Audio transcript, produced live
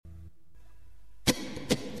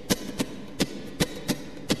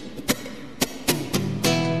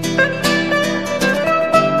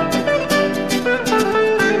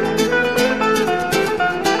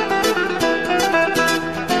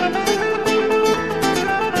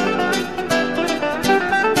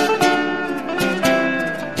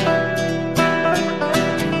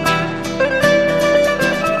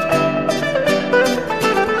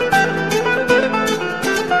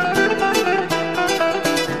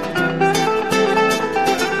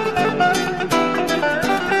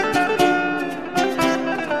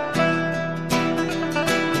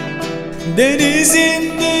Denizin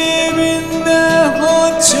dibinde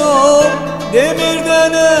haçam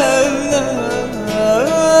demirden evler,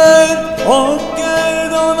 ak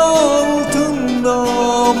gerdan altında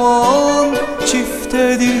aman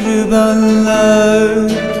çiftedir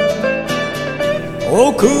benler.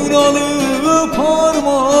 O kınalı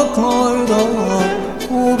parmaklarda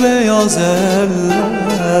o beyaz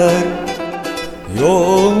eller,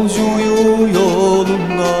 yolcuyu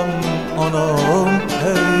yolundan anam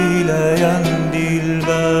eyleyen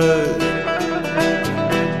dilber.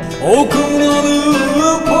 O kınalı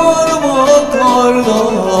parmaklarda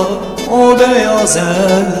o beyaz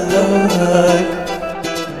eller,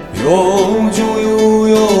 yolcuyu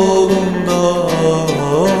yolundan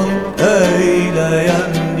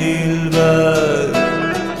eyleyen dilber.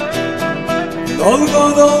 Dalga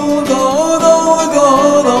dalga dalga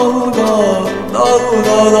dalga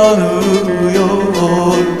dalgalanıyor,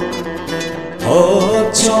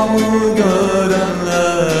 haçamı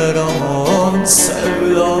görenler aman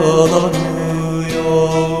sevdalanıyor.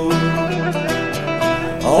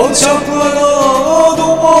 Alçaklara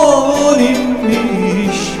duman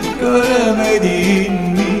inmiş, göremedin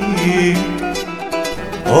mi?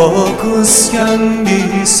 O kız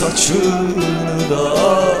kendi saçını da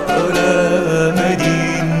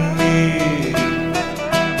öremedin mi?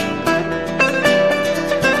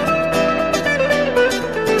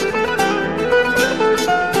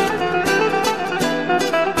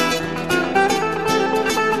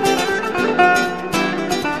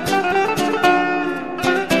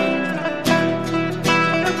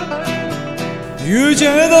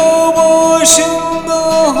 Yüce dağ başında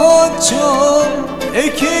haçam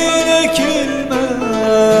ekin ekilmez,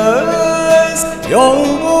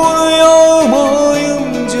 yağmur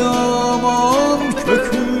yağmayınca aman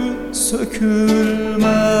kökü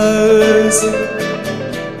sökülmez.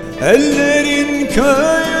 Ellerin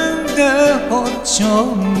köyünde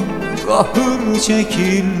haçam kahır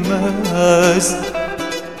çekilmez,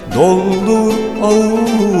 doldur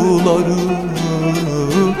ağları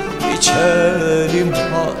içelim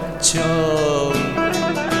haçam.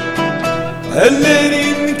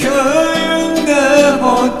 Ellerin köyünde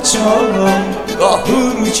haçam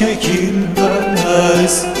kahır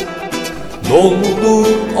çekilmez, doldur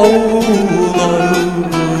ağları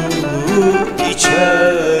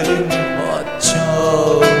içelim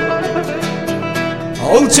haçam.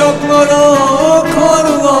 Alçaklara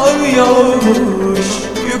karlar yağmış,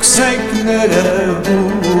 yükseklere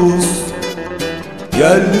buz.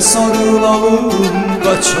 Gel sarılalım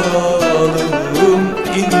kaçalım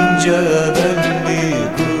ince belli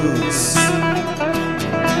kız.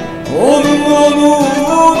 Onun